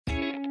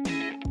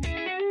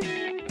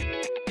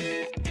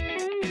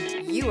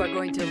You are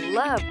going to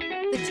love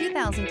the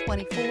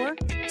 2024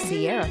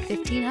 Sierra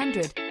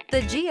 1500.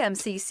 The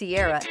GMC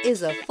Sierra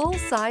is a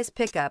full-size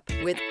pickup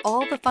with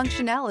all the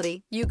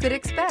functionality you could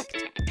expect.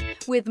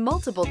 With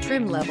multiple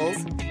trim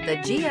levels,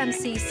 the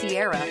GMC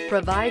Sierra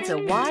provides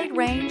a wide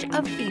range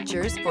of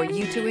features for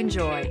you to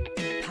enjoy.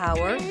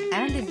 Power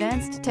and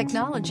advanced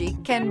technology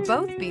can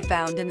both be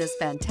found in this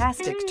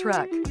fantastic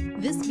truck.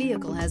 This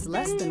vehicle has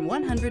less than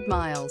 100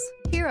 miles.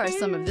 Here are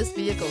some of this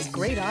vehicle's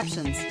great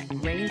options: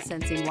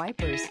 rain-sensing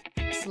wipers,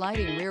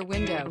 sliding rear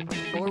window,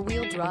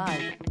 four-wheel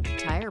drive,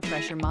 tire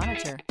pressure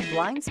monitor,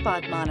 blind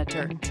spot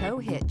monitor, tow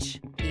hitch,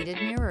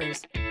 heated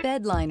mirrors,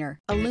 bed liner,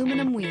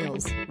 aluminum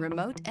wheels,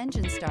 remote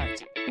engine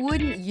start.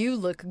 Wouldn't you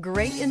look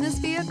great in this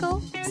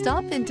vehicle?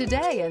 Stop in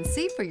today and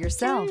see for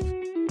yourself.